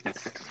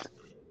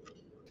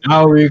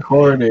Now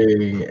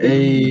recording. Yes,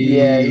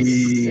 Hey.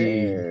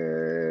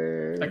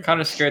 sir. That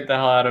kind of scared the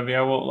hell out of me.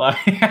 I won't lie.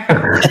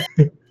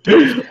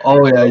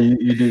 Oh yeah,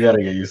 you do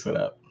gotta get used to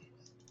that.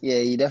 Yeah,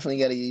 you definitely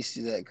got to get used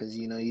to that because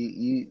you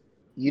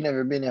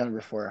never been here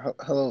before.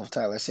 Hello,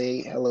 Tyler.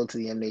 Say hello to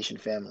the M Nation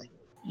family.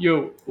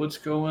 Yo, what's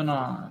going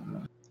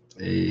on?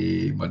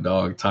 Hey, my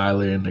dog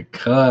Tyler in the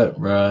cut,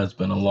 bruh. It's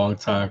been a long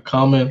time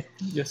coming.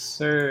 Yes,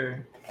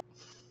 sir.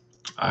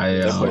 I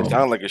That boy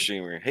sound like a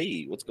streamer.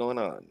 Hey, what's going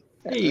on?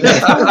 Hey,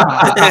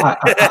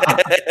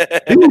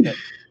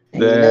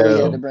 And you know we had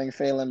to Damn. bring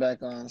Phelan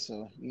back on,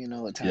 so you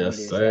know what time it Yes,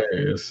 is. sir.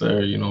 Yes,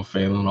 sir. You know,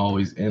 Phelan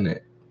always in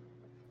it.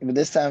 But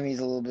this time he's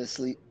a little bit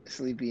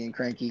sleepy and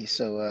cranky.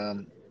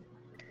 So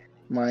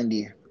mind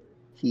you,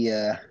 he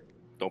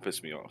Don't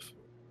piss me off.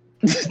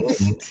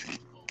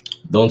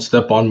 Don't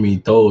step on me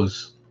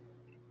toes.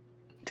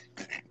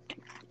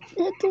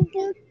 What the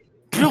fuck?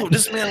 Bro,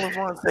 this man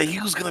LeVon said he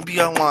was gonna be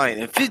online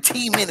in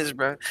 15 minutes,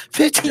 bro.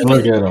 15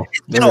 Look minutes. at him.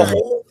 It's been a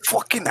whole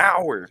fucking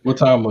hour. What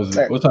time was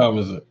it? What time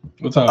is it?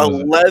 What time is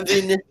it?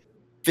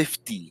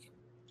 11:50.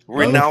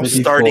 We're now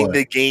 11:54. starting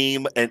the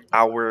game an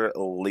hour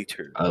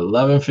later.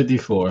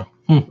 11:54.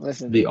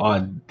 Listen, The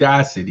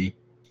audacity.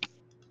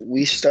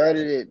 we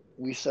started it.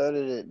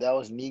 That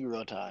was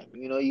Negro time.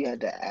 You know, you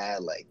had to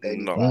add like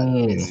 35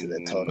 minutes to the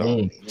total. No.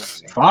 You know what I'm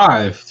saying?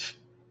 5.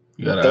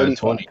 You gotta add 35.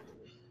 20.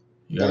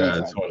 You gotta add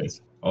 35 20.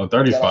 minutes. Oh,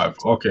 35.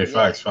 Okay,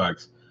 Yeah.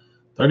 facts.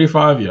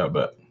 35, yeah,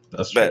 bet.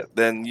 That's true. Bet.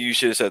 Then you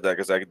should have said that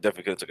because I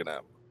definitely could have took a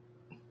nap.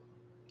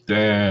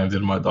 Damn,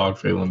 did my dog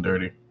feeling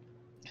dirty?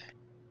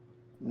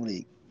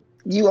 League.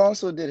 You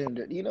also did him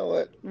dirty. You know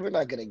what? We're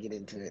not gonna get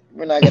into it.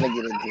 We're not gonna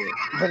get into it.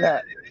 We're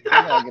not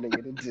gonna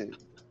get into it.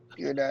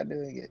 You're not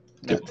doing it.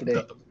 Not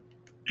today.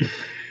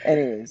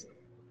 Anyways,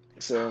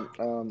 so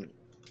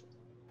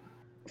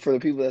for the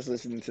people that's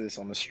listening to this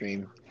on the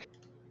stream,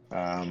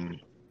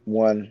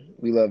 one,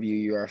 we love you.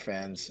 You are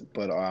fans.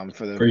 But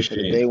for the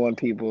day one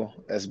people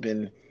that's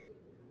been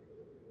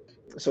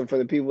for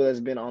the people that's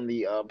been on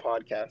the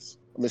podcast,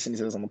 listening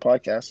to this on the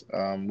podcast,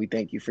 we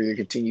thank you for your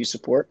continued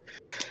support.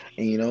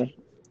 And you know,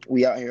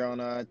 we out here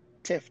on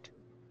TIFT.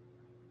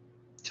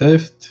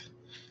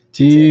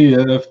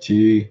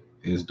 TFT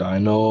is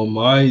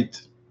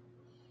dynamite.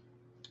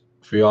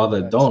 For y'all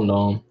that don't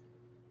know,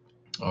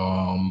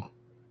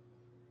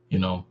 you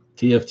know,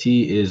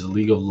 TFT is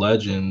League of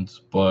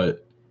Legends,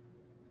 but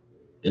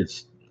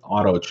it's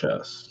auto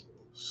chess.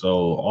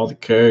 So all the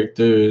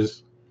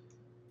characters,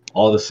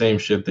 all the same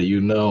shit that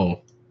you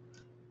know,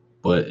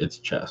 but it's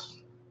chess,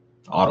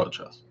 auto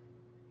chess.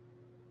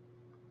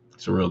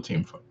 It's a real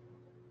team fight.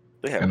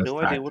 They have no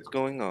idea what's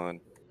going on.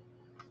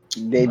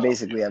 They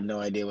basically have no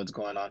idea what's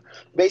going on.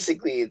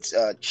 Basically, it's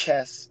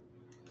chess.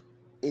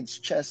 It's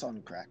chess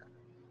on crack.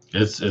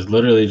 It's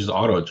literally just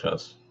auto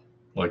chess.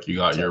 Like you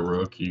got your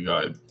rook, you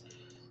got,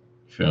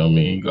 feel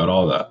me, you got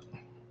all that.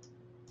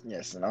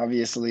 Yes, and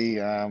obviously,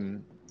 out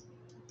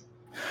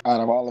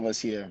of all of us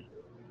here,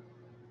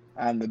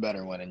 I'm the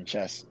better one in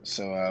chess,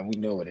 so we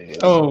know what it is.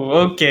 Oh,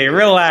 okay.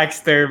 Relax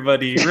there,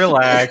 buddy.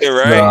 Relax.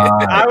 Right?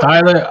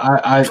 Tyler,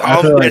 I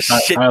feel like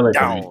Tyler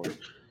down. can beat you.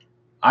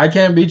 I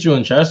can't beat you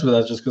in chess, but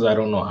that's just because I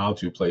don't know how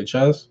to play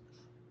chess.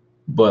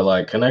 But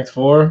like Connect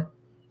 4,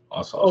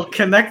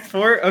 Connect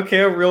 4?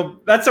 Okay,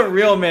 that's a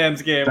real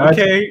man's game.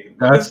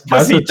 That's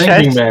the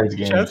thinking man's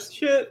game. Chess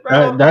shit,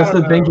 bro. That's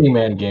the thinking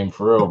man game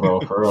for real,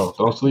 bro. For real.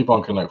 Don't sleep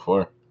on Connect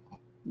 4.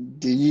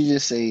 Did you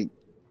just say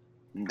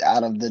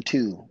out of the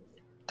two,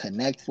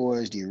 Connect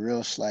 4 is the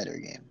real slider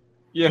game?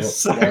 Yes,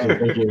 sir.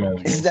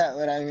 Is that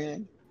what I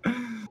mean?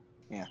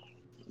 Yeah.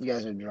 You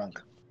guys are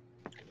drunk.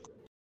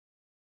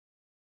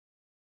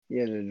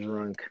 You guys are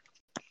drunk.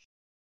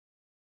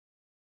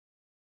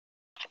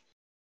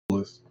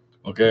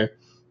 Okay?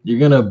 You're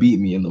going to beat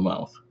me in the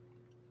mouth.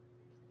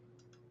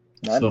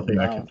 Not nothing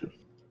I can do.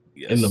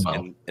 Yes, in the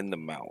mouth. In the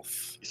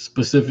mouth.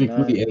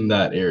 Specifically in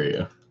that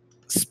area.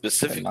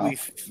 Specifically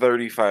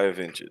 35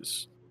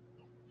 inches.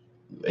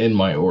 In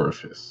my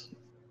orifice.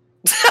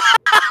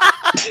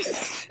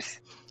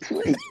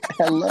 Wait,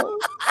 hello?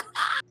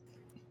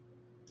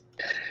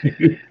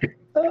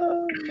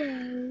 Oh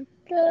my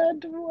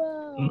god,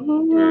 wow.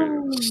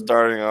 We're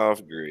starting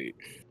off great.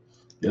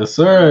 Yes,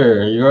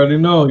 sir. You already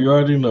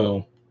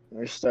know.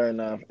 We're starting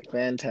off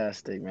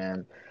fantastic,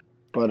 man.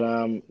 But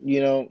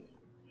you know,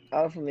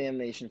 out from the M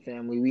Nation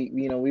family,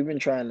 we've been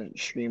trying to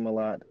stream a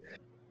lot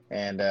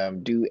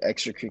and do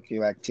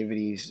extracurricular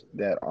activities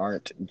that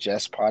aren't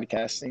just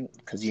podcasting,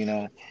 because you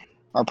know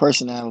our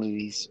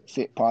personalities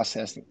fit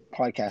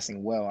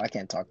podcasting well. I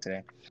can't talk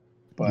today,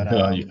 but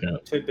no, you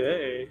can't.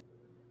 Today.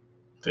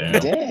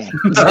 Damn.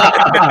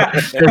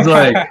 It's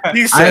like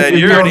he said,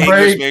 you're an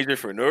English major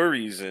for no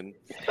reason.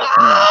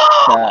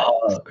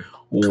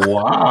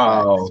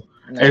 Wow.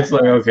 It's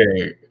like,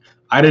 okay,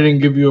 I didn't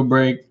give you a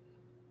break,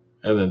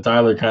 and then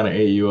Tyler kind of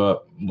ate you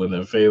up, but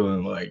then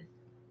Phelan like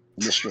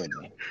destroyed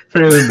me.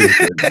 Phelan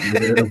destroyed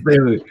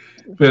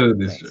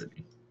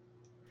me.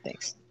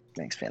 Thanks,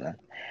 Phelan.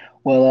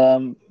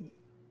 Well,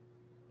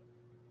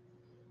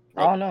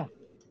 I don't know.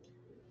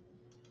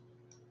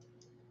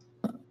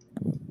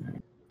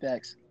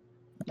 Facts.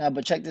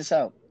 But check this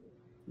out.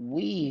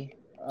 We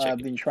have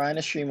been trying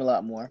to stream a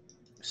lot more.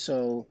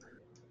 So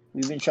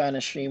we've been trying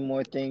to stream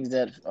more things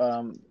that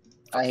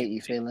I hate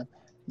you, Phelan.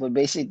 But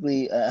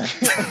basically,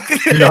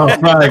 No,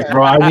 facts,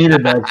 bro. I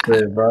needed that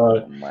shit,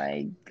 bro. Oh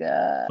my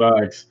god.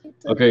 Facts.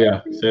 Okay,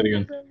 yeah. Say it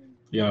again.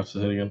 You have to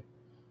say it again.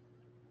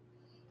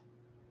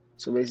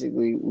 So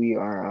basically, we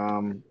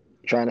are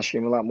trying to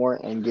stream a lot more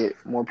and get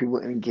more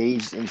people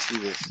engaged into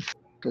this.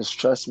 Because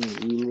trust me,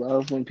 we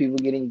love when people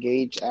get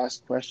engaged,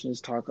 ask questions,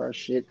 talk our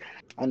shit.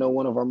 I know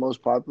one of our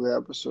most popular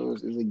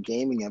episodes is a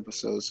gaming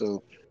episode,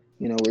 so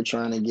we're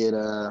trying to get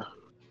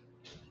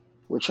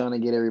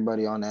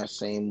everybody on that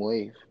same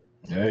wave.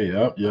 Yeah,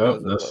 yep.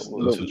 That's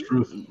the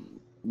truth.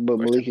 But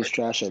Malik is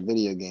trash at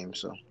video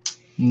games, so.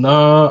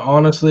 Nah,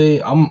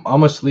 honestly,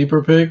 I'm a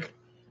sleeper pick,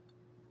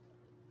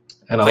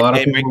 and a lot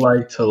of people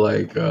like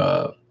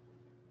to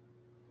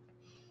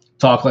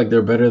talk like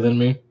they're better than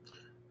me.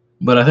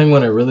 But I think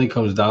when it really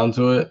comes down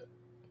to it,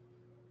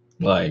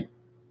 like,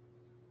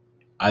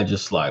 I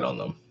just slide on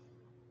them.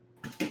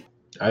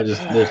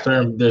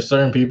 There's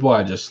certain people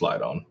I just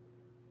slide on.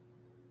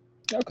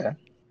 Okay.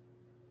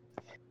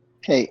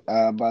 Hey,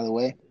 by the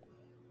way,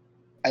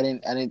 I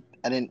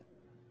didn't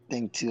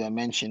think to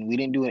mention we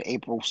didn't do an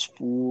April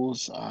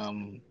Fool's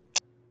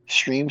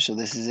stream, so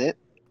this is it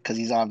because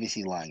he's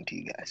obviously lying to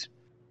you guys.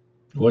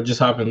 What just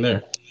happened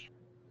there?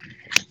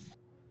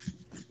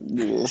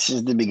 This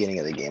is the beginning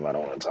of the game. I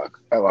don't want to talk.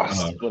 I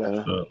lost.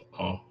 Whatever.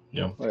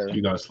 Yeah. Whatever.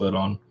 You guys slid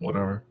on.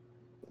 Whatever.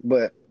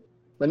 But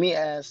let me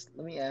ask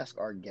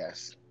our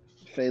guests,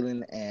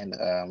 Phelan and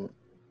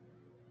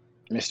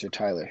Mr.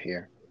 Tyler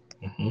here.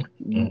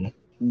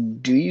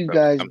 Do you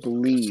guys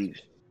believe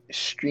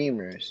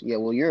streamers? Yeah.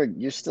 Well,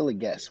 you're still a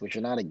guest, but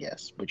you're not a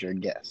guest, but you're a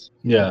guest.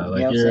 Yeah,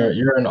 like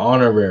you're an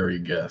honorary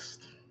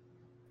guest.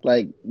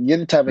 Like you're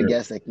the type of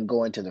guest that can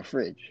go into the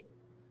fridge.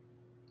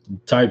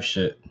 Type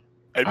shit.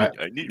 I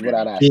need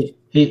without asking.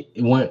 He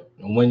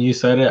when you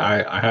said it,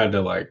 I had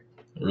to like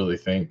really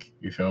think.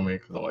 You feel me?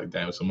 Because I'm like,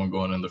 damn, someone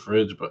going in the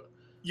fridge. But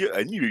yeah,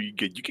 I knew you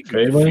can go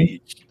in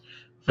the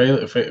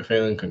fridge.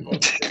 Phelan can go.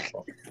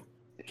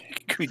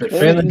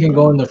 Phelan can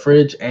go in the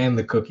fridge and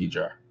the cookie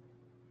jar.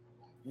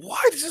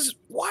 Why does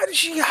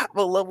she have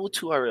a level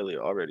 2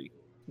 already?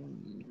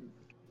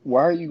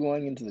 Why are you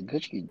going into the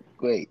cookie?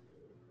 Wait,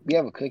 we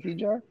have a cookie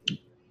jar?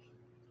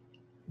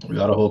 We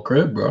got a whole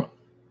crib, bro.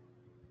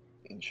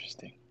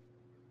 Interesting.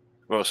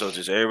 Bro, so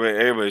just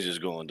everybody's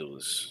just going to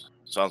this.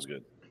 Sounds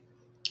good.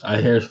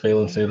 I hear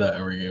Phelan say that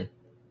every game.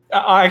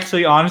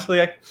 Actually,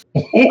 honestly, I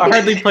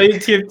hardly play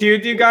TF2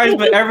 with you guys,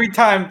 but every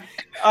time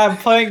I'm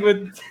playing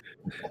with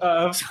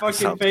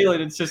fucking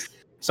Phelan, it's just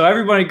so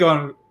everybody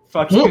going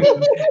fucking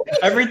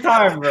every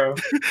time, bro.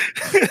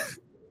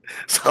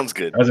 Sounds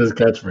good. That's his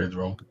catchphrase,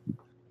 bro.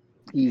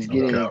 He's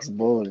getting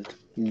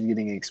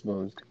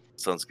exposed.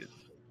 Sounds good.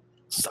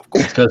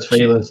 Because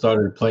Phelan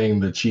started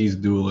playing the cheese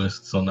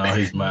duelist, so now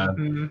he's mad.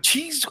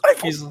 Cheese?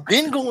 I've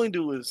been going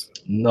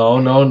duelist. No.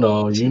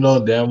 You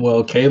know damn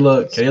well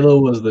Kayla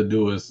was the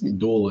duelist.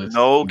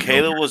 No,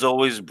 Kayla was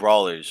always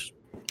brawlers.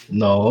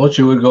 No,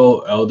 she would go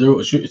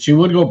Elder. She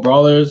would go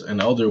brawlers,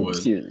 and Elder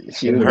was.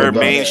 Her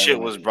main shit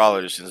was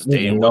brawlers since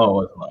day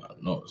one.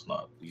 No, it's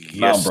not.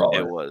 Yes, not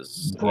it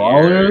was.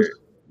 Brawlers?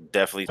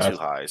 Definitely too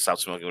high. Stop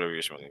smoking whatever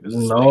you're smoking.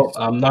 No,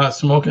 I'm not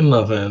smoking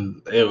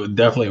nothing. It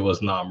definitely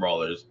was not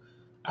brawlers.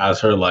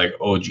 As her like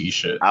OG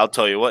shit. I'll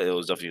tell you what, it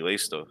was definitely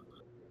laced though.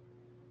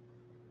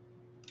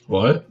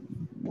 What?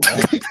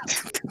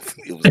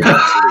 It was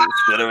laced.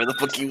 Whatever the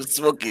fuck you was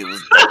smoking, it was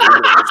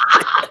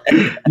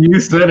You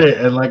said it,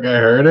 and like I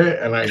heard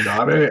it, and I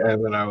got it,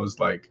 and then I was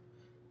like,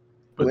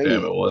 but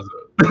damn, it wasn't.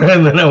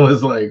 And then I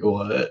was like,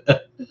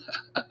 what?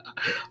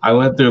 I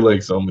went through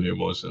like so many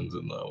emotions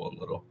in that one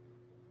little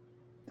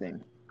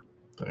thing.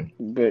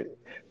 But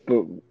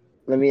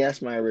let me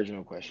ask my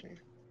original question.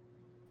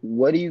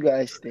 What do you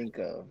guys think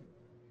of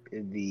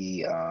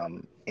the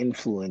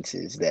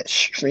influences that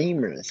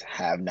streamers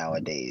have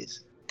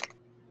nowadays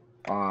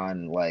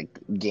on like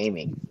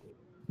gaming?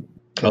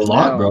 A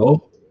lot,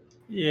 bro.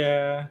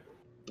 Yeah.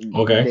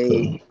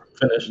 Okay.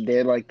 Finish.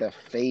 They're like the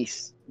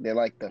face. They're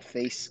like the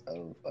face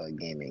of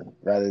gaming,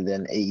 rather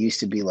than it used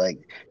to be like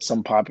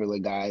some popular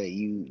guy that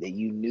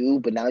you knew,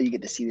 but now you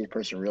get to see this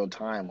person real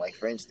time. Like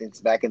for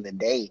instance, back in the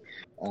day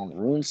on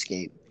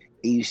RuneScape,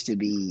 it used to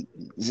be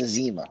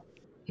Zazima.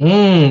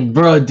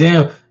 Bro,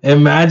 damn.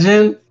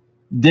 Imagine.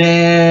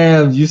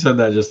 Damn, you said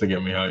that just to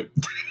get me hyped.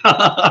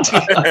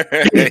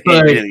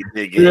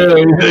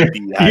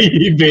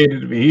 He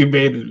baited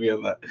me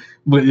on that.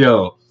 But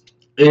yo,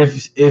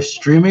 if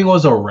streaming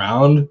was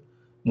around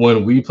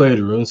when we played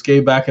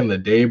RuneScape back in the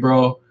day,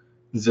 bro,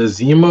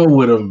 Zazima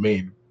would have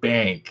made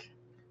bank.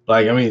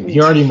 Like, I mean,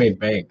 he already made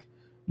bank,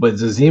 but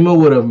Zazima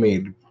would have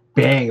made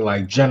bank.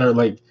 Like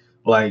Zazima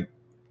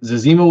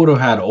would have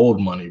had old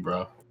money,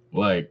 bro.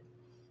 Like,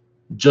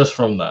 just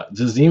from that,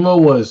 Zazima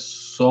was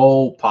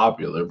so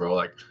popular, bro.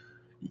 Like,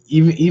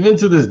 even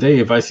to this day,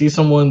 if I see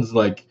someone's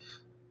like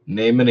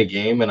name in a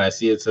game and I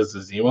see it says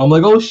Zazima, I'm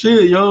like, oh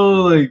shit,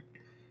 yo, like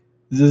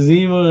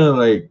Zazima,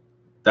 like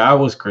that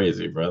was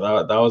crazy, bro.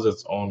 That was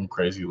its own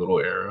crazy little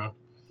era.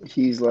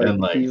 He's like And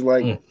like, he's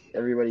like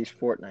everybody's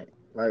Fortnite.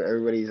 Like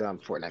everybody's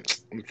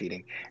Fortnite. I'm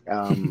feeding.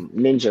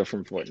 Ninja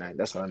from Fortnite.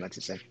 That's what I meant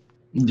to say.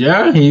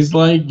 yeah, he's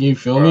like, you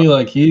feel Bro, me?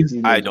 Like he's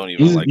He's I Ninja. don't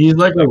even like. he's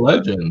like a that.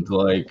 legend.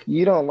 Like,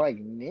 You don't like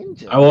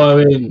Ninja?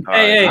 I mean,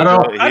 Hey, I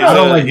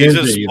don't like He's a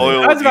Ninja either.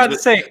 spoiled. I was about to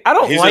say I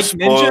don't he's like a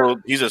spoiled.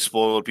 Ninja, He's a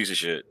spoiled piece of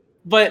shit.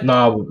 but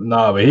Nah,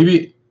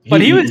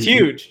 but he was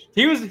huge.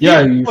 He was you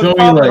feel me? popping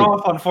Like,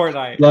 off on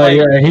Fortnite.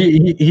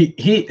 yeah,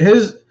 he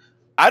his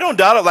I don't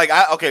doubt it. Like,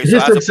 okay, so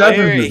his as a success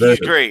player, is he's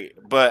deserved.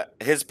 great, but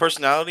his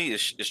personality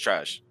is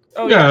trash.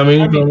 oh Yeah, I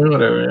mean,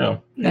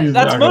 whatever. Yeah, He's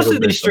that's not most gonna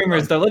of go these based on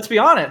streamers, that. though. Let's be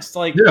honest.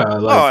 Like, Yeah, Oh,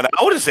 like and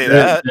I wouldn't say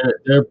that.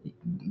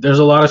 there's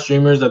a lot of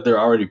streamers that they're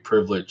already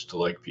privileged to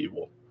like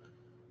people,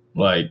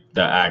 like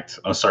that act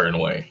a certain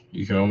way.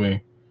 You feel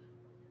me?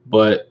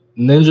 But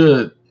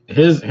Ninja,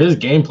 his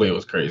gameplay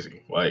was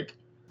crazy. Like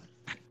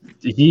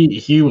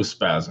he was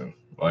spazzing.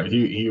 Like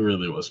he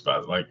really was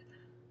spazzing. Like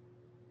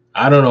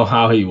I don't know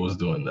how he was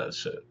doing that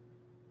shit,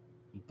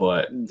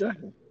 but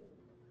Exactly.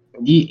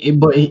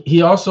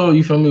 he also,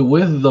 you feel me,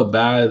 with the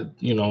bad,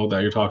 that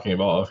you're talking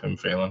about of him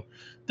failing,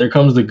 there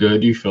comes the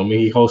good. You feel me?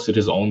 He hosted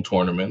his own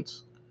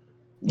tournaments.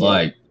 Yeah.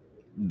 Like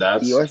He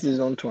that's hosts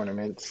his own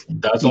tournaments.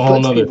 that's He a whole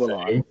puts nother people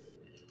thing. on.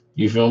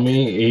 You feel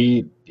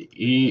me?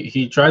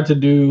 He tried to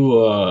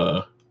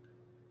do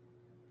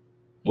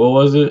what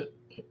was it?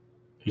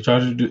 He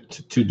tried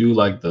to do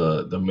like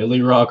the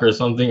Millie Rock or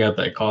something at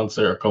that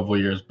concert a couple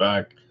years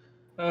back.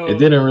 It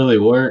didn't really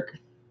work.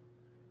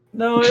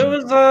 No, it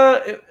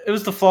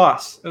was the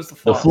floss. It was the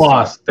The floss.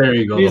 floss. There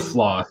you go. The He's-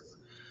 floss.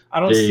 I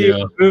don't There see you a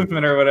go.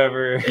 movement or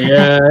whatever.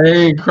 Yeah,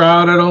 hey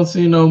crowd, I don't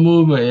see no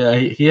movement. Yeah,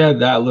 he had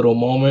that little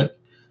moment,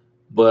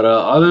 but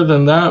other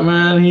than that,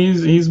 man,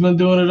 he's been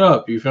doing it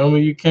up. You feel me?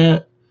 You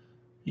can't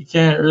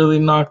really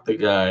knock the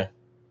guy.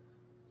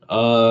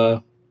 I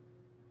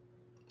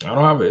don't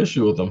have an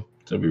issue with him,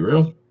 to be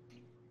real.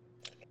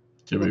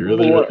 To be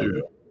really, But really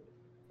real.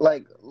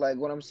 like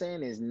what I'm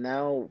saying is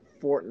now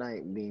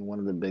Fortnite being one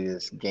of the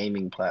biggest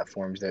gaming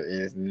platforms there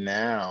is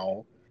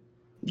now,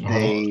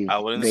 I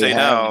wouldn't they say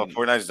now. have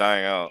Fortnite's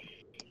dying out.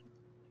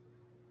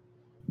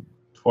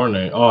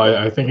 Fortnite. Oh,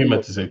 I think he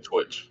meant to say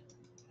Twitch.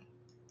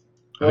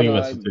 I think he no,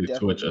 meant I to say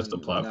Twitch as the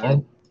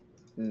definitely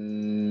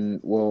platform.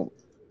 well,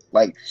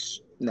 like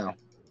no,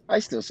 I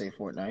still say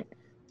Fortnite.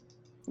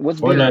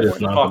 What's Fortnite bigger?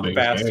 is not Fuck the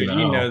biggest bastard. game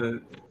You now. know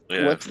that.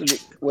 Yeah.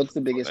 What's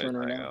the biggest Fortnite's one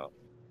right dying now?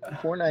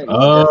 out. Fortnite is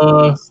Uh,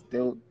 definitely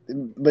still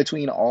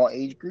between all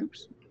age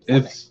groups.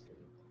 It's.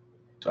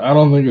 I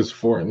don't think it's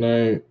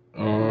Fortnite.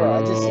 Bro,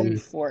 I just seen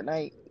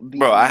Fortnite.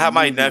 Bro, I have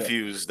my movie that-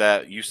 nephews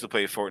that used to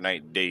play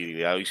Fortnite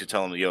daily. I used to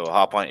tell them, "Yo,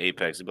 hop on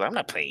Apex." They'd be like, "I'm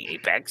not playing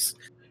Apex."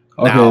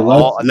 Okay, now,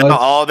 let's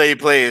all they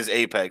play is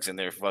Apex, and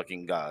they're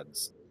fucking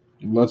gods.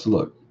 let's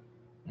look.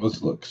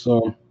 Let's look.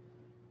 So,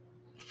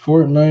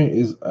 Fortnite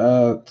is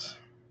at.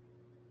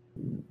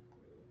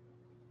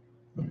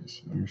 Let me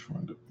see. Let me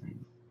find it.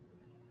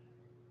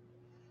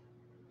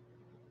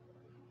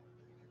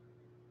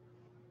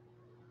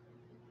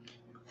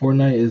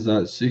 Fortnite is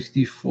at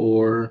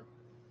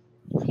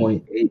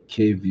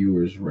 64.8K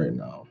viewers right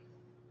now.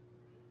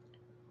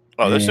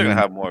 Oh, they're still gonna And-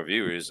 have more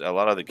viewers. A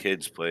lot of the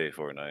kids play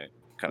Fortnite.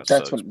 Kind of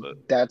That's sucks, what. but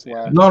That's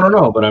why.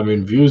 No. But I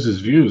mean, views is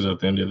views at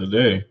the end of the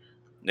day.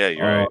 yeah,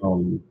 you're right.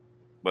 Um,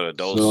 But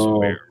adults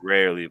so-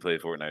 rarely play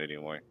Fortnite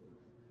anymore.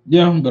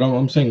 Yeah, but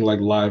I'm saying like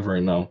live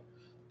right now.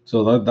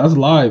 So that's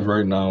live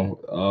right now.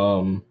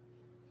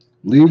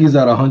 League is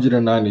at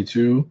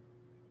 192.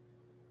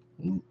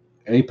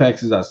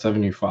 Apex is at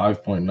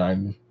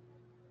 75.9.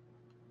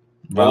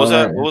 What was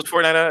that? Valorant- What was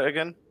Fortnite at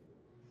again?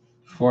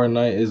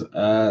 Fortnite is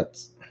at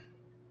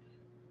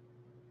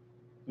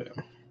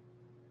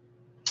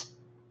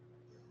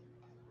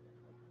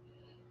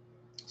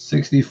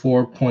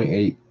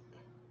 64.8.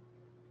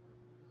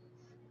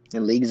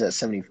 And League is at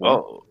 74.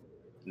 Oh,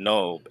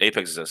 no,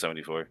 Apex is at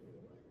 74.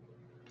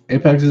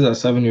 Apex is at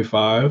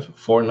 75.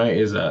 Fortnite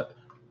is at.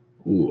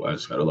 Ooh, I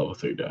just got a level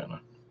 3 down.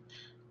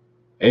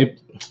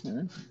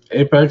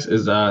 Apex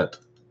is at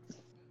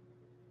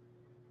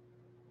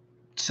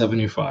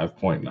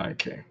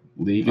 75.9K.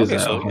 League is Okay,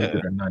 at so, yeah.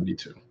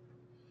 192.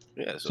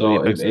 Yeah,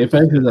 So if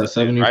Apex is at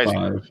 75,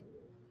 rising.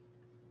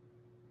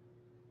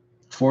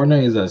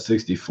 Fortnite is at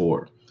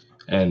 64,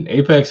 and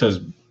Apex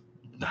has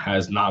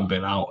not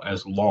been out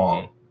as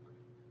long,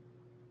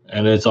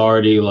 and it's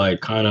already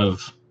like kind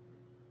of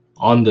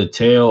on the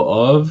tail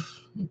of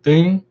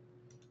thing.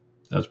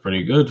 That's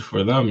pretty good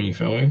for them. You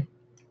feel me?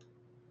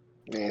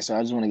 Yeah, so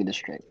I just want to get this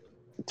straight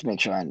to make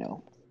sure I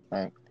know.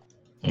 Right?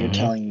 You're Mhm.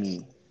 telling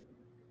me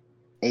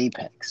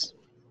Apex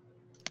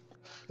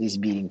is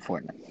beating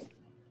Fortnite.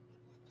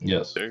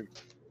 Yes. Sure.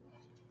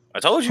 I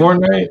told you.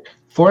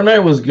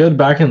 Fortnite was good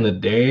back in the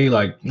day.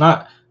 Like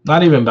not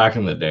even back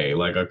in the day.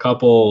 Like a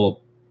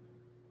couple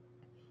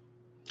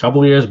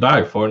years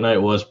back,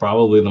 Fortnite was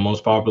probably the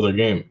most popular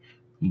game.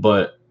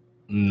 But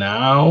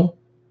now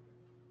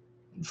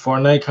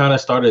Fortnite kind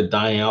of started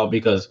dying out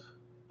because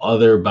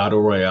other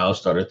battle royales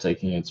started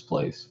taking its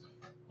place.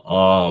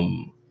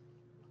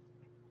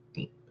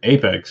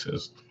 Apex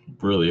is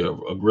really a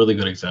really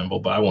good example,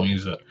 but I won't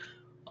use it.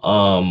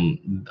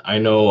 I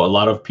know a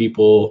lot of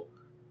people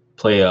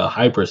play a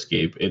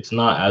Hyperscape. It's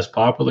not as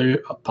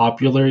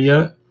popular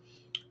yet,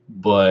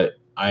 but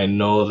I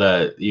know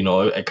that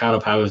it kind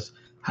of has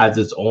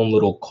its own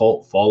little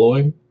cult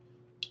following,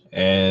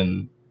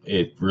 and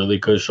it really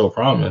could show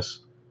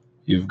promise.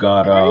 You've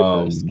got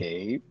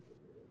Hyperscape.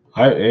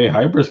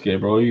 Hyperscape,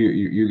 bro.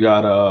 You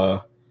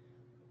got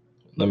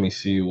let me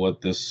see what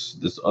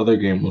this other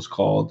game was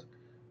called.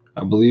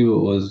 I believe it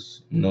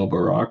was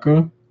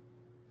Nobaraka.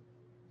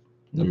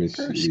 Let me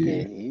see.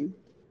 Hyperscape.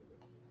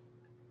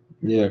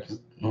 Yeah,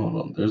 hold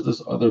on. There's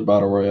this other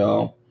battle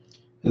royale.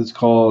 It's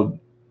called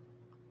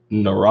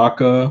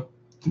Naraka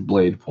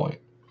Blade Point,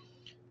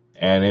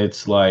 and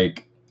it's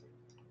like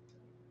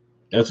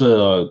it's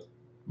a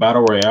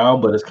battle royale,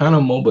 but it's kind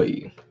of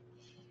MOBA-y.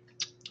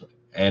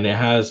 And it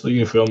has,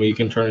 you feel me, you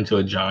can turn into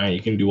a giant,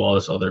 you can do all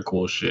this other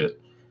cool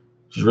shit.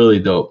 It's really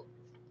dope.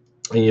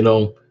 And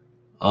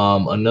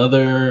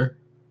another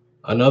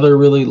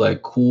really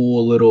like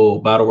cool little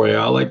battle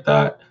royale like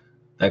that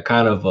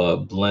kind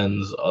of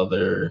blends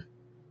other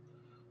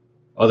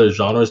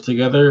genres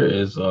together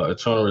is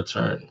Eternal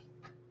Return.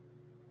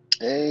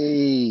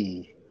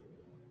 Hey,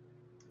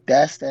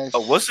 that's that.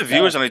 What's the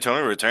viewers on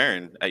Eternal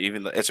Return?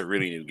 Even though it's a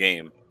really new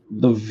game.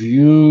 The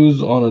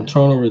views on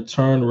Eternal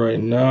Return right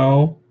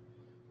now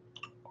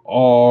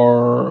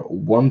are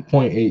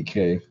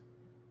 1.8K.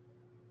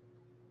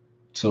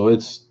 So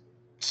it's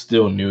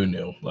still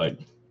new. Like,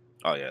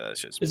 oh yeah, that's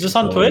just. Is this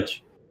on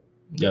Twitch?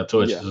 Yeah,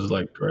 Twitch is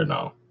like right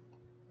now.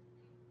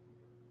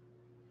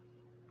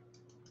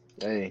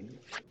 Hey,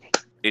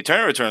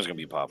 Eternal Return is gonna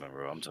be popping,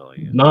 bro. I'm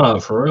telling you. Nah,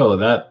 for real.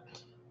 That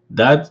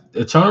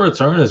Eternal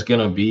Return is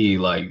gonna be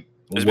like.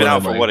 It's been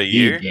out for what, a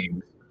year?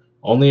 Games.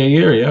 Only a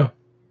year, yeah.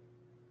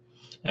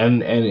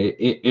 And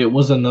it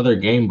was another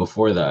game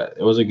before that.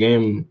 It was a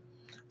game,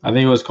 I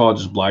think it was called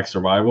just Black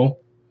Survival,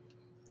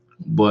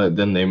 but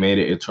then they made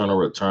it Eternal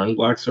Return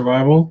Black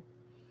Survival.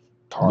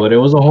 But it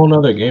was a whole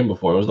nother game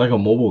before. It was like a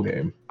mobile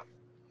game,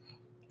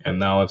 and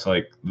now it's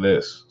like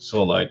this.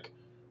 So like,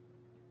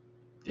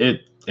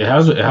 it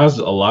has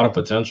a lot of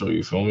potential.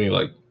 You feel me?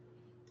 Like,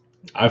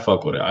 I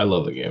fuck with it. I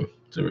love the game.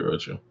 To be real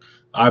with you,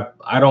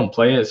 I don't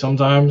play it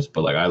sometimes,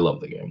 but like I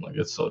love the game. Like,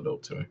 it's so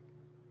dope to me.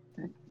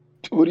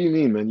 what do you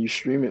mean, man? You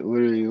stream it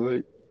literally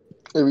like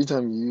every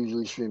time you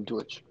usually stream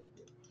Twitch.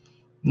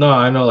 No,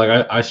 I know.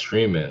 Like I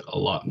stream it a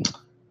lot.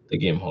 The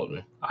game holds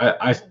me.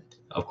 I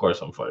of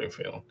course I'm fighting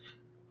failing.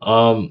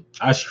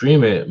 I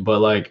stream it, but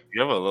like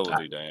You have a level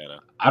 3 Diana.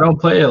 I don't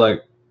play it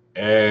like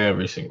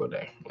every single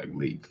day, like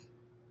League.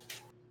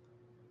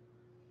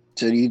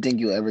 So do you think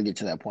you'll ever get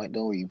to that point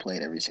though, where you play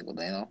it every single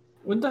day though?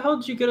 When the hell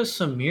did you get a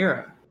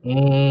Samira?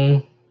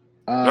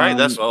 Right,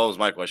 that's always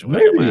my question. When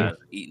I got my ass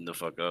eaten the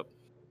fuck up.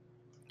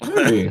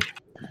 Maybe.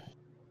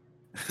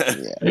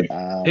 Yeah.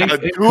 A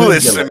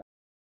duelist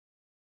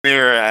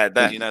Samira at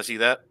that. You not see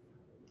that?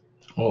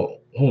 Oh,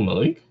 who,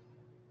 Malik?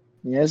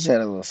 Yeah, it's had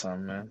a little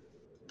something, man.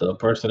 The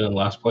person in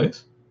last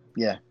place?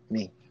 Yeah,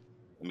 me.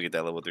 Let me get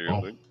that level 3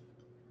 real quick.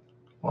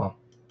 Wow.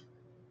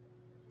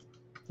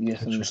 You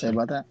got something to say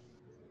about that?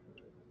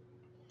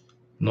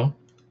 No,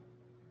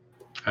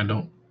 I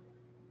don't.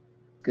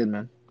 Good,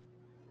 man.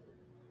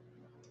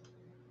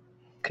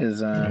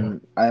 Because I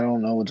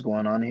don't know what's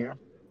going on here,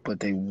 but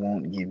they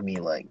won't give me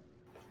like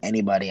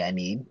anybody I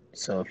need.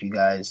 So if you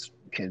guys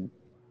could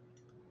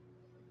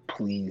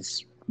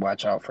please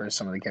watch out for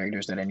some of the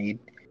characters that I need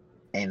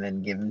and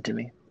then give them to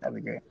me, that'd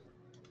be great.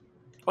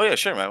 Oh yeah,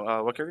 sure, man.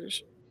 What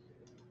characters?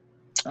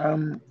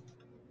 I'm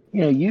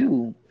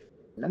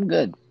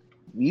good.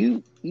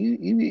 You're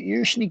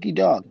a sneaky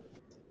dog.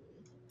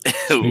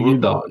 Sneaky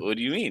dog. What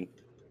do you mean?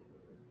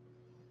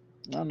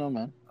 I don't know,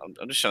 man. I'm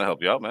just trying to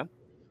help you out, man.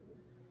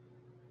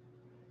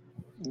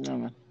 No,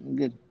 man. I'm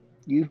good.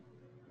 You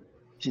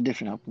should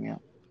different helping me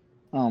out.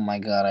 Oh my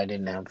god, I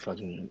didn't have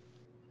fucking.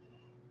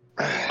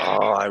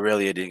 Oh, I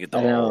really didn't get the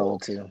I didn't have whole. level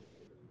 2. I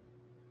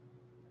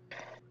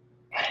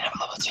didn't have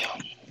level 2.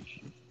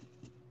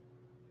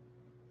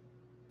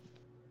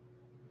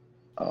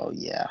 Oh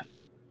yeah.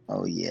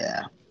 Oh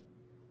yeah.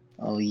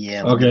 Oh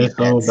yeah. Okay,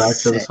 so back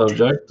to the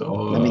subject.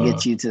 Let me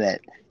get you to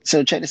that.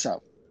 So check this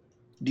out.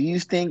 Do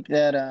you think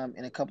that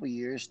in a couple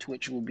years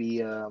Twitch will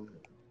be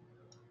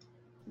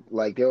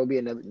like there will be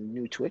another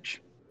new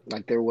Twitch,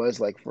 like there was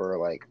like for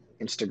like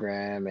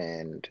Instagram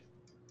and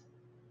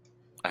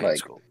like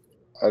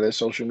other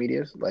social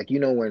medias? Like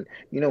when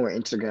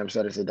Instagram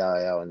started to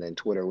die out, and then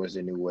Twitter was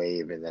the new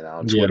wave, and then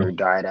Twitter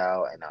died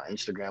out, and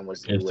Instagram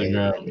was the new wave.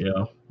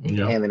 And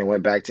then it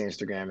went back to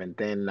Instagram, and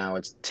then now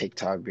it's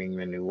TikTok being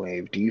the new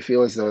wave. Do you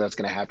feel as though that's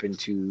going to happen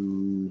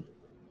to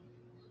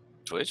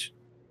Twitch?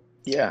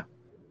 Yeah.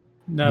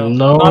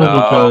 No,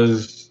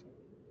 because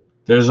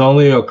there's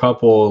only a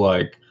couple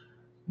like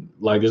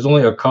there's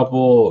only a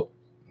couple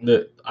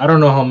that I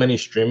don't know how many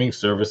streaming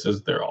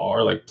services there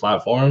are, like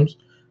platforms,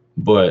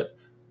 but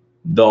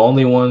the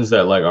only ones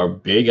that like are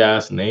big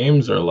ass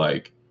names are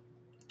like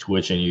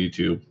Twitch and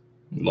YouTube.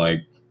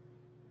 Like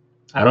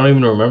I don't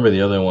even remember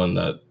the other one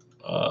that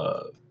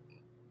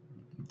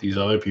these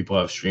other people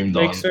have streamed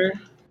on. Mixer.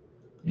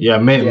 Yeah, Yeah,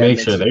 make sure.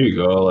 Mixer. There you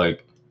go.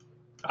 Like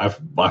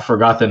I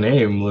forgot the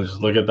name. Let's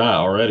look at that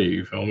already.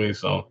 You feel me?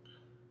 So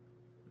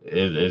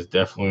it's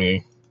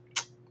definitely.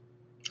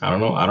 I don't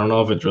know. I don't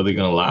know if it's really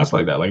gonna last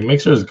like that. Like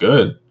Mixer is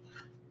good.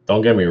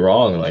 Don't get me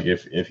wrong. Like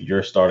if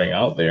you're starting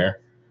out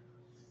there,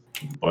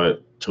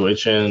 but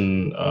Twitch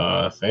and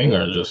thing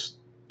are just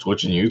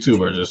Twitch and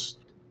YouTube are just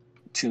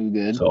Too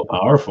good. so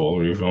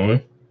powerful. You feel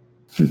me?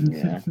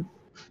 Yeah.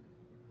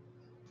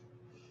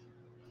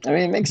 I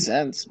mean, it makes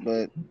sense,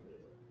 but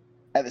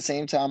at the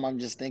same time, I'm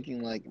just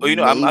thinking like, Well,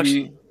 I'm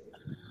actually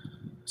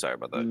sorry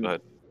about that. Go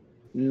ahead.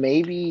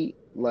 Maybe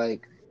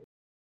like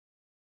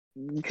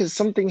because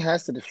something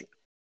has to.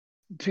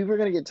 People are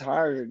gonna get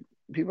tired.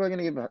 People are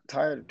gonna get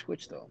tired of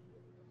Twitch though.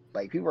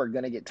 Like people are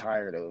gonna get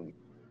tired of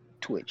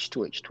Twitch.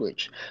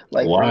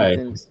 Like for Why?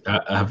 instance,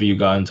 Have you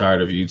gotten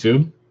tired of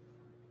YouTube?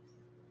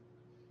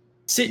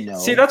 See, No.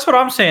 that's what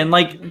I'm saying.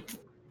 Like,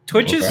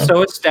 Twitch is Okay.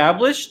 so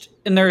established,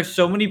 and there are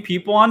so many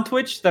people on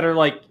Twitch that are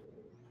like,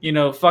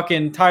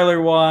 fucking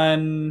Tyler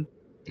One,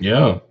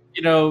 Yeah,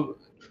 they all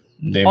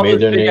made those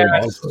their big name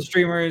ass on Twitch.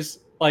 streamers,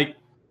 like,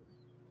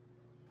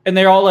 and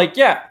they're all like,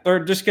 yeah,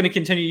 they're just gonna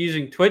continue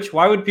using Twitch.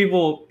 Why would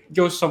people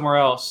go somewhere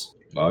else?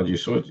 Why'd you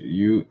switch?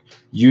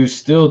 You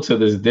still to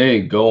this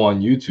day go on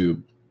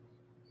YouTube.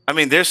 I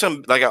mean, there's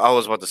some like I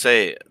was about to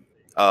say.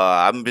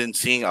 I've been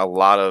seeing a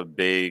lot of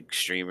big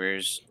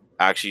streamers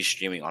actually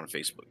streaming on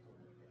Facebook.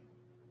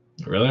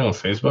 Really on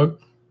Facebook?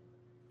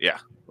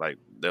 Like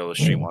they'll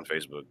stream on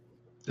Facebook.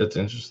 That's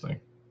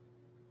interesting.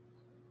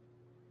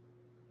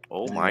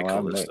 Oh I my know,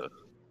 I'm Calista!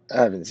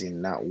 I haven't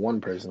seen not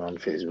one person on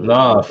Facebook.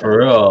 Nah, for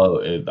real.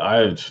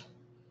 Facebook's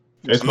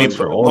I mean,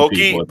 for old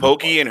people.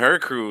 Pokey and her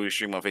crew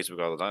stream on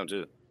Facebook all the time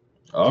too.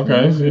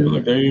 Okay, see,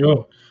 look, there you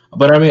go.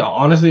 But I mean,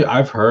 honestly,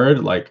 I've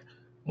heard like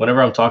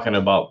whenever I'm talking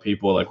about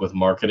people like with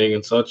marketing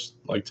and such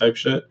like type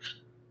shit,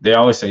 they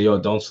always say, "Yo,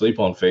 don't sleep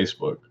on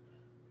Facebook,"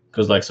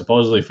 because like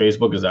supposedly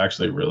Facebook is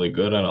actually really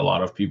good and a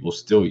lot of people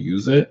still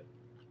use it.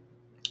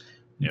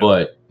 Yeah.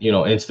 But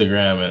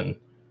Instagram and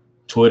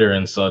Twitter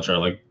and such are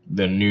like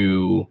the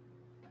new.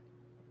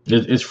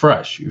 It's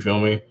fresh. You feel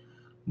me?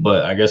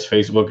 But I guess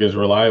Facebook is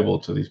reliable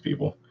to these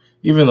people,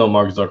 even though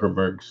Mark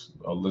Zuckerberg's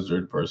a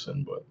lizard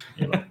person. But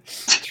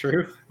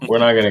True. we're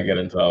not gonna get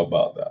into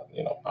about that.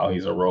 How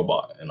he's a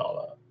robot and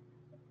all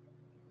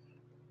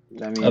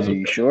that. I mean, That's are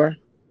you okay. sure?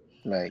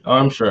 Like,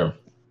 I'm sure.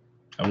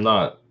 I'm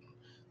not.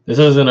 This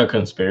isn't a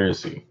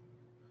conspiracy.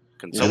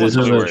 Can Yeah, someone this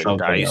tell me isn't where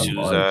something I'm Daisu's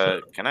on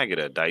to. at? Can I get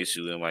a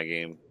Daisu in my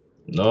game?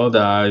 No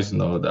dice,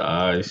 no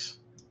dice.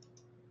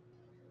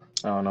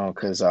 I don't know,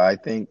 because I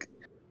think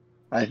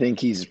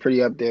he's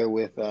pretty up there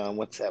with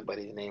what's that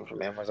buddy's name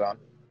from Amazon?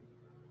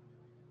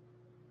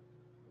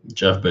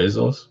 Jeff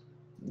Bezos.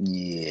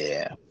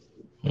 Yeah,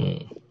 Hmm.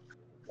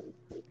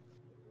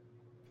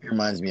 he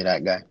reminds me of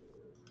that guy.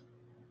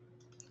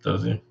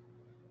 Does he?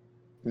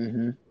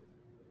 Mm-hmm.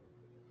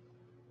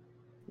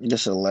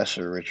 Just a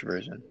lesser rich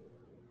version.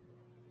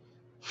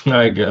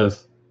 I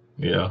guess.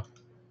 Yeah.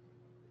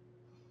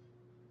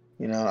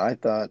 I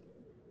thought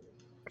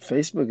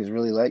Facebook is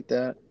really like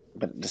that,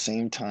 but at the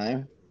same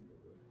time,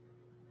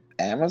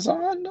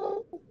 Amazon,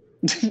 though.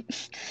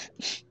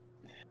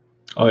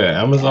 Oh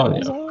yeah, Amazon.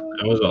 Amazon?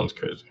 Yeah, Amazon's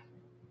crazy.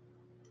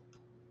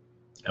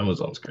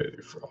 Amazon's crazy,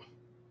 bro.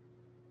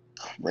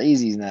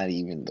 Crazy's not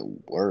even the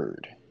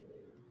word.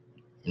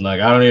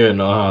 Like I don't even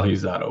know how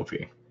he's that OP.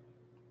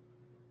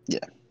 Yeah.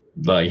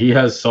 Like he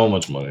has so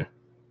much money.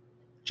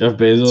 Jeff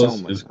Bezos So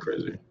much is money.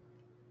 crazy.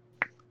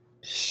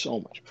 So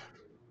much.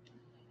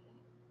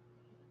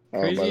 Oh,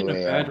 Crazy by the in a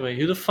way, bad way.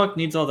 Who the fuck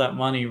needs all that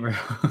money, bro?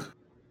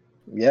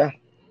 yeah.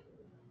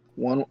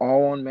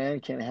 One man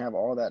can't have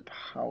all that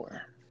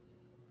power.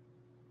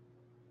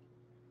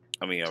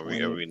 I mean, are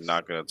we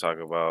not going to talk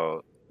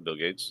about Bill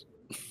Gates?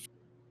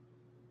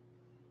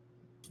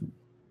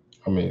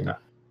 I mean,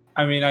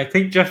 I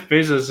think Jeff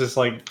Bezos is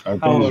like I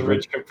think hella he's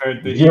rich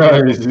compared to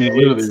yeah, he's Bill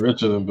literally Gates.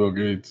 richer than Bill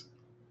Gates.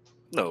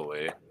 No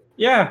way.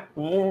 Yeah,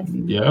 well,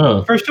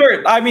 Yeah. for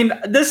sure. I mean,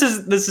 this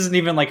isn't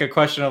even like a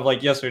question of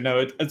like yes or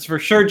no. It's for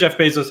sure Jeff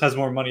Bezos has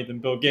more money than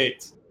Bill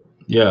Gates.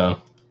 Yeah.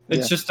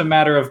 It's Yeah. just a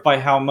matter of by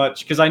how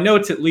much, because I know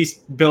it's at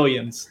least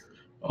billions.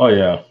 Oh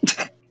yeah.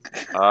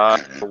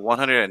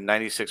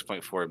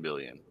 196.4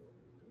 billion.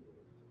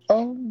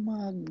 Oh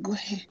my god.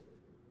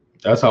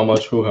 That's how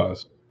much who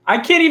has. I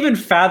can't even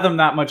fathom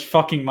that much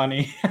fucking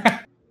money.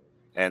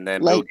 And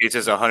then Bill Like- Gates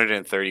is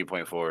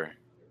 130.4.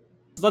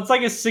 That's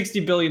like a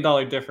 $60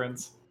 billion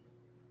difference.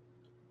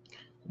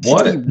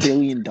 What? $60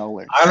 billion.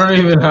 I don't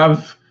even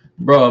have,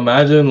 bro.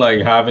 Imagine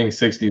like having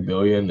 60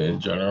 billion in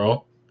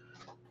general,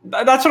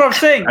 That's what I'm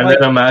saying. and Like,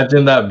 then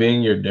imagine that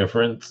being your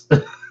difference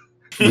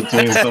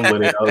between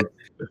somebody else.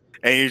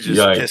 And you're just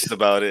Yikes. pissed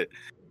about it.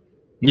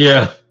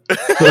 Yeah,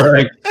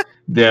 like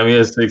damn, he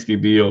has 60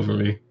 B over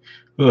me.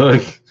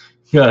 Like,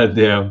 god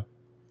damn.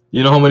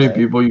 You know how many Right.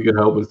 people you could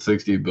help with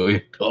 $60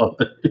 billion?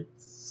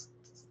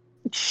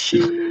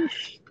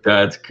 Sheesh.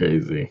 That's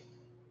crazy.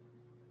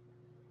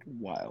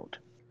 Wild.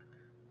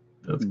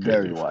 That's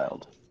Very crazy.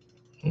 wild.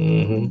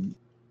 Mm-hmm.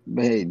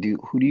 But hey,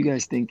 who do you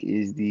guys think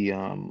is the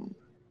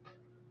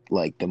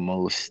like the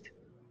most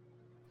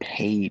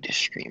paid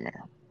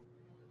streamer?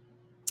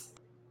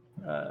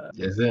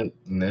 Is it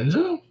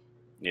Ninja?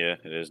 Yeah,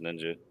 it is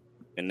Ninja,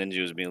 and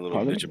Ninja was being a little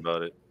Positive? bitch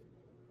about it.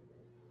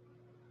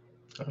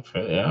 I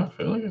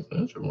feel like it's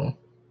Ninja, bro.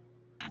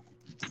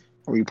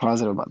 Are you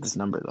positive about this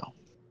number though?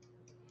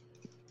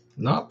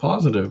 Not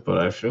positive, but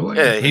I feel like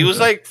Yeah, it's he was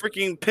Ninja. like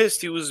freaking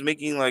pissed. He was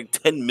making like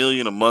 10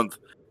 million a month.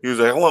 He was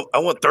like, I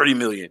want 30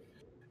 million,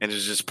 and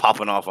it's just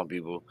popping off on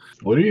people.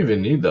 What do you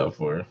even need that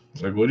for?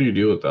 Like, what do you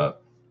do with that?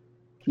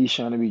 He's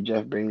trying to be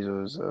Jeff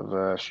Bezos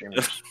of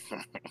streamers.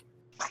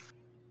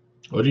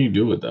 What do you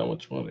do with that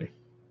much money?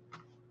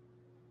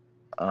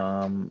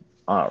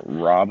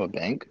 Rob a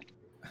bank.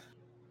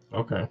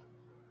 Okay,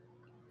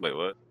 Wait,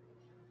 what?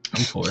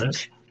 I'm for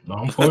it. No,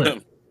 I'm for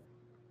it.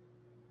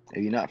 Are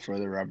you not for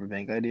the rob a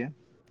bank idea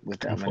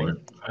with I'm that for money?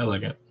 it. I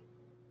like it.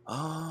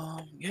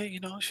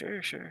 Yeah,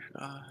 sure.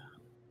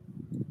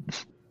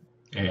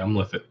 Hey, I'm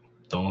with it.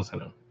 Don't listen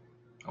to him.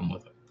 I'm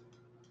with it.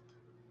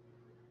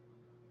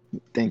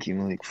 Thank you,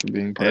 Malik, for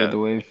being part Yeah. of the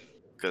wave.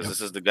 Because Yep. this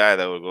is the guy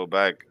that would go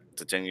back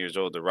to 10 years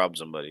old to rob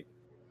somebody.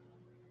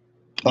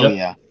 Oh Yep.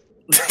 yeah.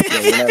 Yeah,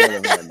 you're never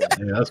living that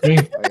down. Hey, that's me.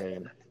 Oh, yeah,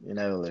 you're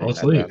never living Don't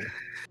that sleep. down.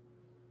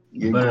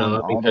 You You're better going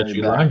not let me all the catch way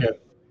you back. lagging.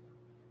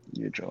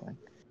 You're trolling.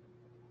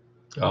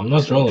 I'm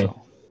not trolling.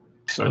 Troll.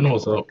 So I know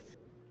what's trolling. up.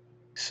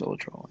 So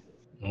trolling.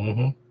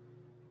 Mm-hmm.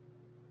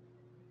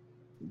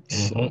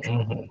 So Mm-hmm.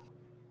 trolling. Mm-hmm.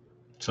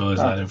 So is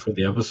that it for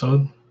the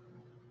episode?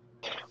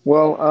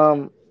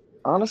 Well,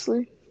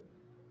 honestly,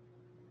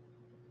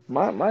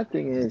 my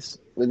thing is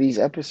with these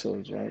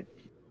episodes, right?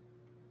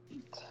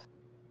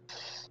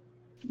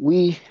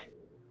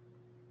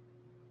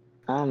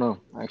 I don't know.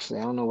 Actually,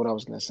 I don't know what I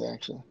was gonna say.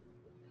 Actually,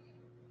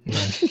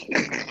 Nice.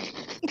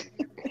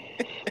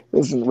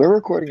 listen, we're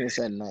recording this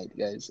at night,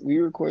 guys. We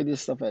record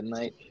this stuff at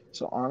night,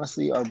 so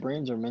honestly, our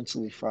brains are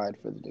mentally fried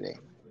for the day.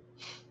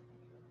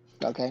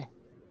 Okay,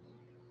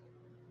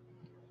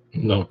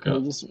 No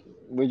cut.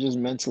 we're just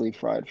mentally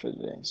fried for the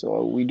day.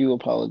 So we do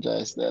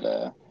apologize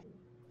that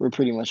we're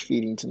pretty much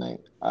feeding tonight.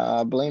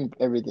 Blame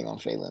everything on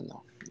Phelan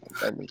though,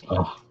 like everything.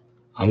 Oh,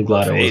 I'm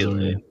glad it wasn't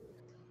me. Phelan.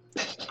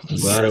 I'm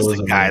glad it Says the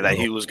wasn't guy me, that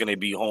bro. he was going to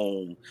be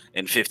home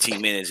in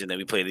 15 minutes and then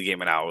we played the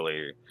game an hour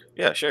later.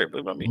 Yeah, sure.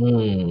 Blame on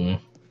me.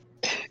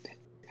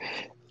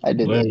 I did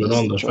that Blame it just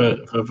on to the troll.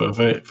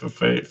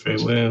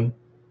 Phelan.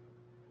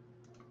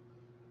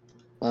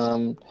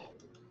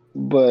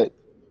 But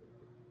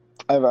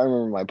I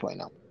remember my point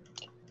now.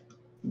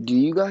 Do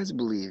you guys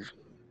believe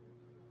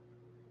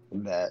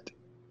that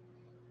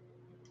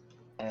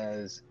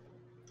as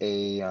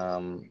a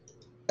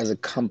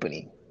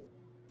company,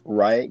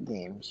 Riot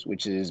Games,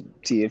 which is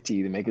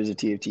TFT, the makers of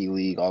TFT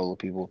League, all the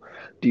people,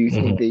 do you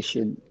think they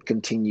should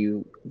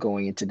continue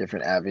going into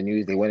different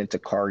avenues? They went into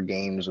card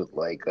games with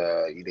like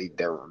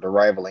they're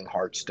rivaling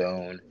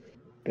Hearthstone.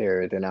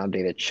 They're now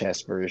doing a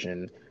chess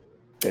version.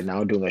 They're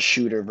now doing a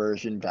shooter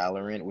version,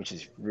 Valorant, which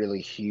is really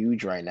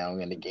huge right now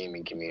in the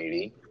gaming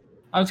community.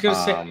 I was gonna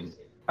say,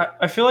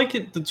 I feel like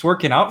it's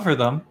working out for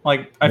them.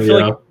 Like I feel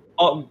like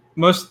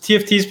most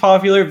TFT's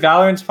popular,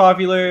 Valorant's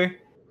popular.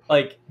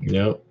 Like,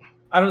 yep.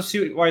 I don't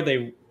see why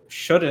they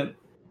shouldn't.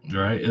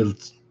 Right.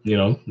 It's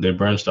they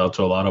branched out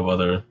to a lot of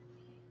other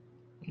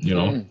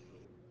different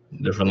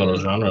little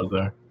genres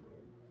there.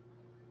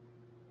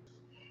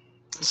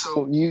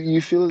 So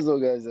you feel as though,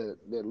 guys,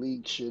 that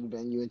League should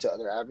venue into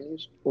other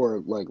avenues,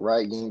 or like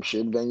Riot Games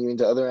should venue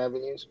into other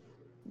avenues?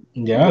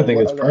 Yeah, I think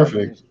it's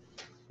perfect.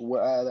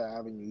 What other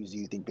avenues do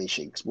you think they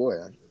should explore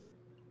then?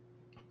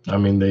 I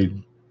mean,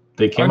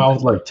 they came out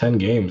with like 10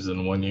 games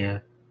in 1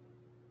 year.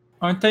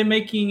 Aren't they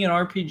making an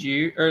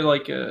RPG or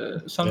like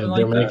something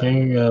like that? They're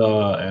making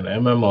an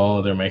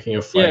MMO. They're making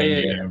a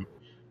fighting game.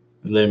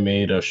 They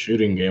made a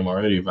shooting game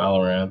already,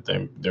 Valorant.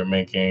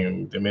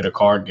 They made a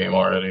card game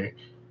already.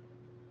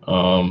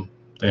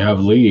 They have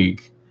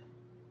League.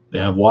 They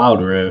have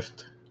Wild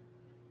Rift.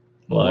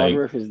 Wild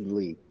Rift is the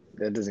League.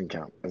 That doesn't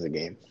count as a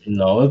game.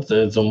 No, it's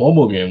a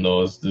mobile game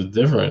though. It's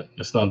different.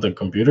 It's not the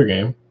computer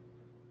game.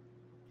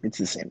 It's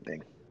the same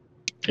thing.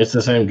 It's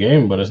the same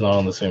game, but it's not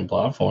on the same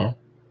platform.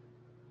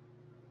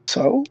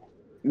 So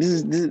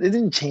it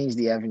didn't change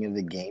the avenue of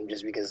the game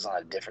just because it's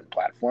on a different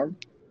platform.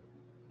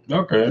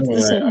 Okay, it's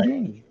the same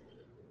game.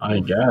 I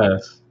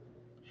guess,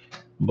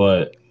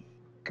 but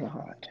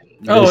God,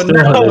 they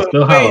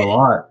still have a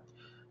lot.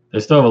 They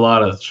still have a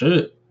lot of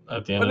shit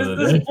at the end of the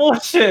day. What is this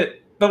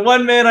bullshit? The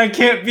one man I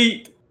can't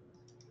beat.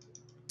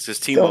 It's his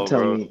Timo,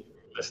 bro. They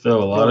still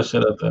have a lot of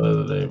shit at the end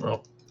of the day,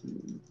 bro.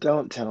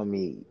 Don't tell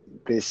me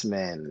this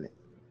man.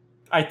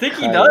 I think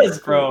he does,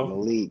 bro.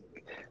 Malik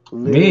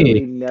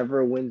literally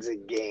never wins a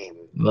game.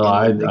 No,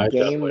 the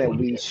game that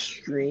we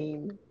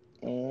stream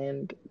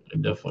and I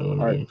definitely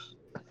win games.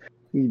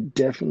 We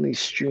definitely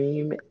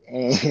stream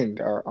and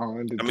are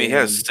on the he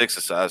has 6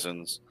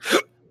 assassins.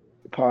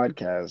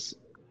 Podcast,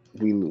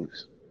 we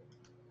lose.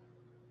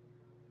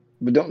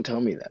 But don't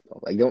tell me that though.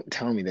 Like, don't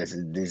tell me this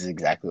is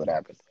exactly what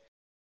happened.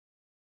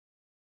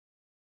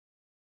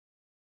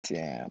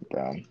 Damn,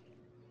 bro.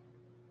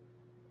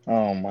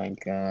 Oh my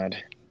god.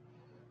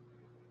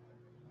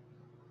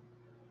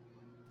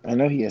 I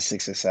know he has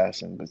 6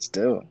 assassin, but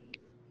still,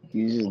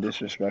 he's just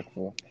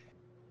disrespectful.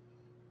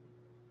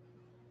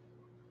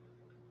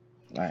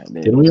 All right,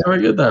 there Did it we is. ever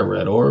get that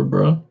red orb,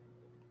 bro?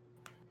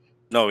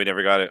 No, we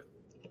never got it.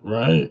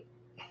 Right?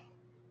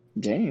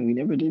 Dang, we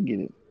never did get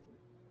it.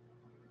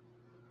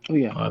 Oh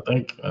yeah. I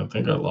think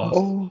I lost.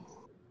 Oh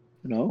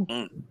no,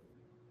 Mm.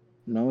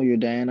 no, your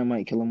Diana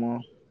might kill them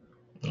all.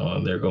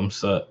 Oh, there comes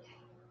Set.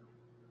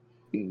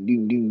 Doom,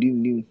 doom, doom,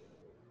 doom, doom.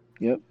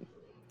 Yep.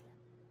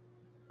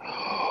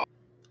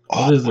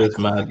 What is my this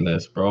God.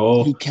 madness,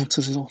 bro? He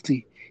cancels his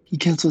ulti. He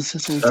cancels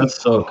his ulti.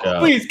 That's so cap.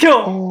 Please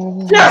kill.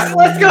 Oh. Yes,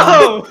 let's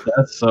go.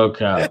 That's so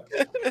cap.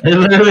 He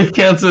literally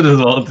canceled his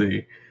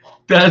ulti.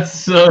 That's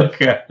so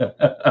cap.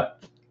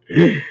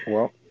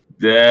 Well,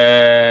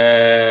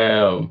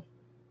 Damn.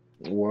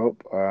 We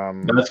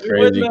That's We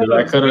crazy win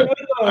because those, we win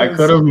I those.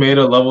 could have made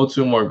a level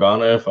 2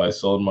 Morgana if I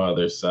sold my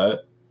other set.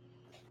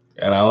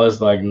 And I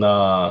was like,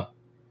 nah.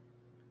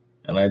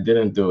 And I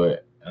didn't do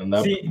it. And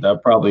See-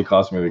 that probably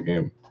cost me the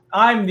game.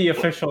 I'm the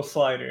official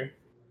slider.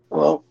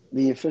 well,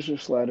 the official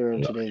slider of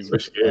No, today's you were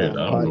scared.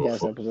 I don't give a podcast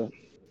fuck. episode.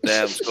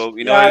 Damn, Scope.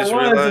 You know, Yeah, I I just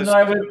was, realized. and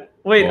I would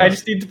wait. I What?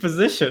 just need the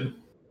position.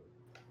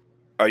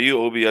 Are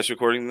you OBS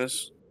recording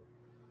this?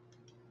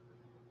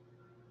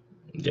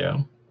 Yeah.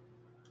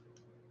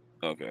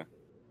 Okay.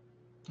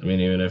 I mean,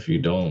 even if you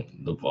don't,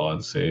 the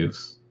VOD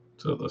saves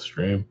to the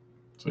stream.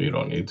 So you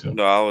don't need to.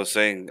 No, I was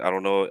saying I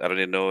don't know. I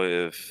didn't know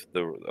if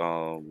the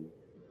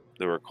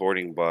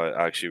recording bot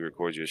actually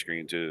records your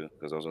screen too,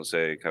 because I was gonna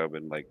say it kind of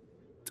been like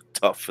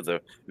tough for the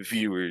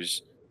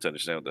viewers to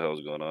understand what the hell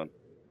is going on.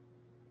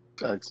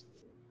 Facts.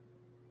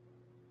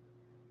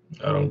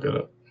 I don't get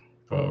it.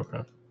 Oh,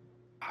 okay.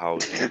 How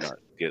do you not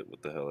get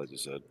what the hell I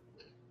just said?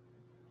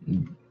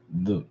 You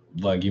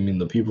mean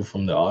the people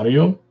from the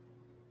audio?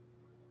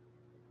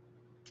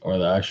 Or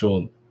the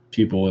actual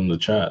people in the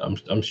chat?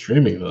 I'm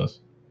streaming this.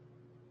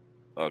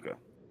 Okay.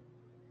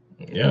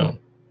 Yeah.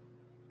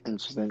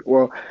 Interesting.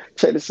 Well,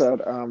 check this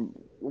out.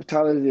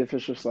 Tyler's the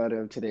official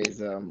slider of today's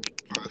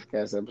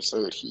podcast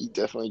episode. He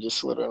definitely just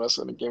slid on us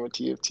on the game of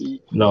TFT.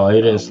 No,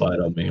 he didn't slide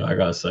on me. I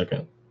got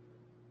second.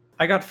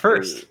 I got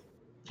first.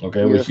 Okay,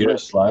 You're well, the you didn't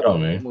first. slide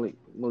on me.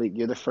 Malik,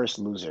 you're the first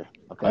loser.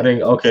 Okay. I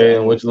didn't. Okay, So,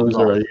 and which loser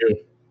wrong. are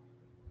you?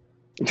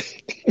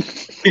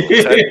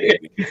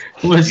 Technically,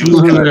 Which you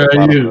was loser kinda at the are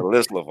bottom of the you?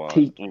 list,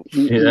 Levon.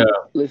 Yeah.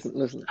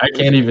 Listen. I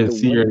can't even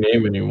see your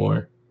name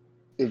anymore.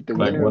 If the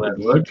Like, winner of when the I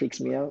game look- kicks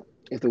me out,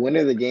 if the winner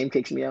of the game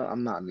kicks me out,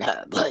 I'm not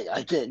mad. Like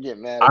I can't get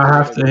mad. I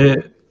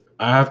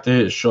have to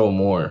hit show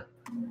more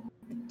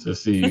to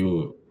see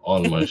you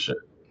on my shit.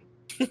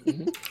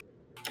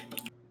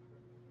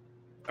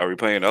 Are we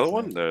playing another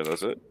one? There,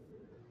 that's it.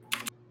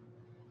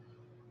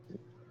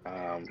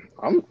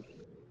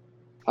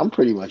 I'm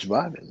pretty much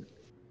vibing.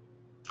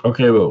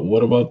 Okay, but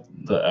what about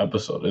the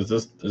episode? Is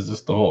this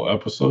the whole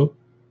episode?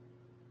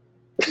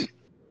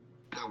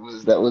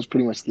 That was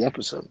pretty much the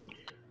episode.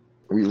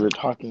 We were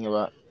talking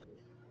about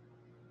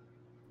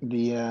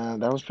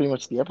that was pretty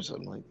much the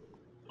episode. Like,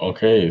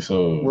 Okay,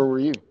 so where were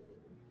you?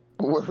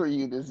 Where were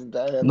you this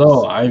entire episode?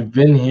 no, I've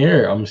been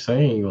here. I'm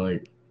saying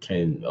like,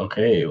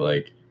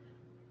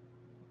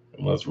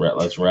 let's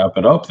wrap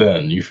it up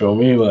then. You feel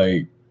me?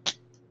 Like,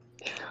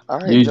 All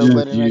right, you Joe just-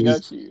 Budden, you I got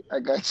just- you. I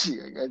got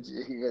you.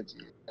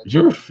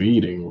 you're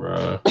feeding,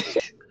 bro.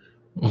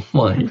 Oh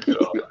my god,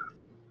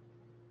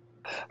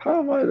 How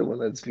am I the one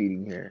that's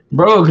feeding here?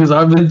 bro. Because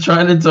I've been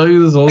trying to tell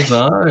you this whole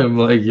time.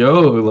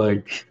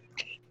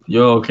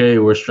 Okay,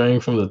 we're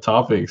straying from the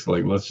topics.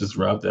 Like, let's just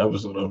wrap the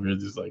episode up. You're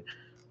just like,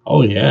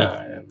 oh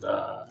yeah, and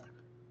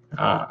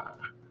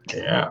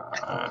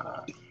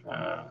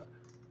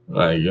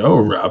like, yo,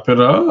 wrap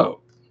it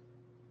up.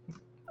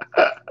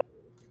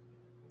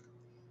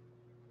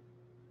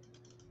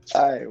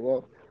 All right,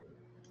 well,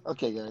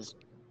 okay, guys.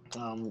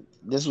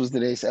 This was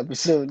today's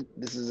episode.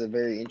 This is a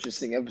very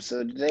interesting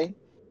episode today.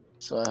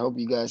 So I hope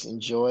you guys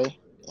enjoy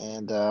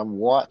and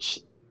watch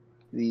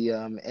the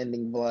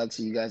ending vlog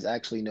so you guys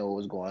actually know what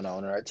was going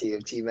on in our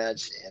TFT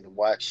match and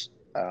watch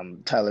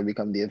Tyler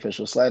become the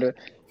official slider.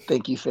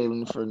 Thank you,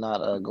 Phelan, for not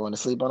going to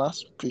sleep on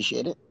us.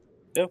 Appreciate it.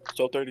 Yeah,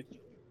 12:30.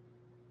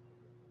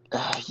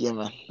 Yeah,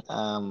 man.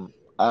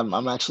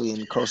 I'm actually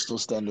in Coastal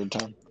Standard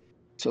Time,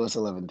 so it's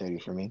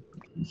 11:30 for me.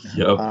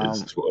 Yep,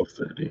 it's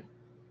 12:30.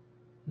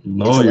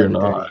 No, It's you're 11:30.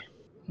 not.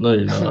 No,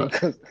 you're not.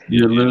 Because-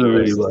 You're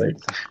literally It's- like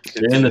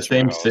you're in the It's my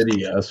same house.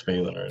 city as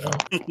Phelan right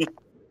now.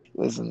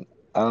 Listen,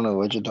 I don't know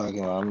what you're talking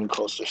about. I'm in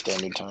Coastal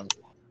Standard Time.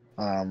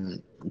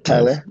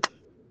 Tyler,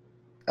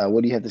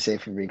 what do you have to say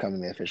for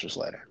becoming the official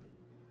slider?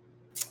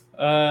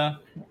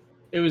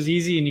 It was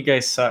easy, and you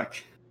guys suck.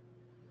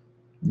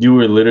 You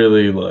were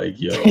literally like,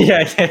 yo.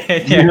 yeah.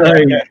 Yeah,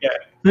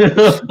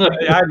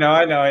 I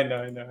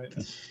know.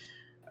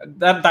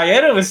 That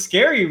Diana was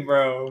scary,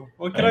 bro.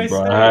 What can I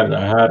bro, say?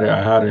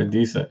 I had it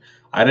decent.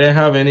 I didn't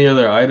have any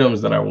other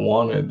items that I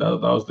wanted. That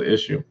was the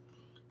issue.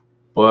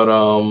 But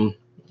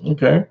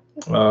okay.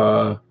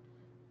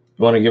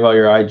 You want to give out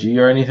your IG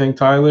or anything,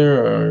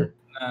 Tyler? Or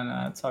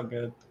No, it's all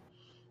good.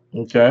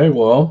 okay,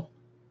 well,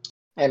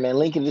 Hey man,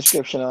 link in the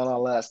description on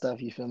all that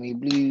stuff. You feel me?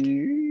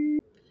 Blue.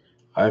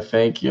 I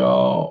thank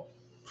y'all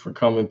for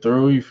coming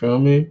through. You feel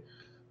me?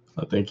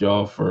 I thank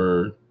y'all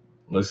for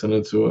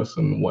listening to us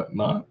and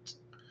whatnot.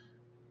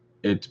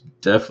 It's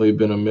definitely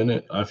been a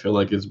minute. I feel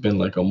like it's been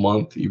like a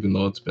month, even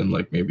though it's been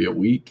like maybe a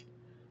week.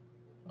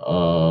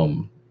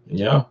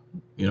 Yeah,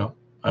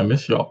 I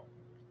miss y'all.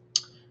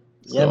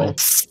 Yeah, So, man.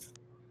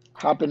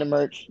 Hop in the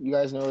merch. You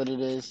guys know what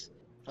it is.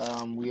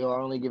 We are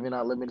only giving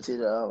out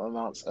limited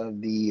amounts of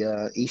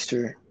the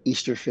Easter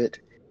fit.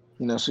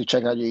 So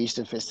check out your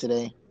Easter fits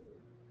today.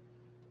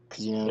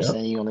 Because you know what I'm yep,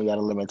 saying? You only got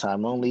a limited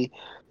time only.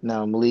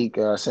 Now, Malik,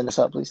 send us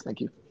out, please. Thank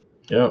you.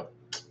 yep.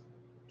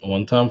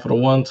 One time for the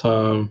one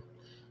time.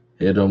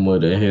 Hit 'em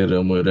with a hit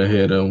 'em with a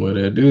hit 'em with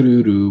a doo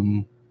doo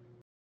doo.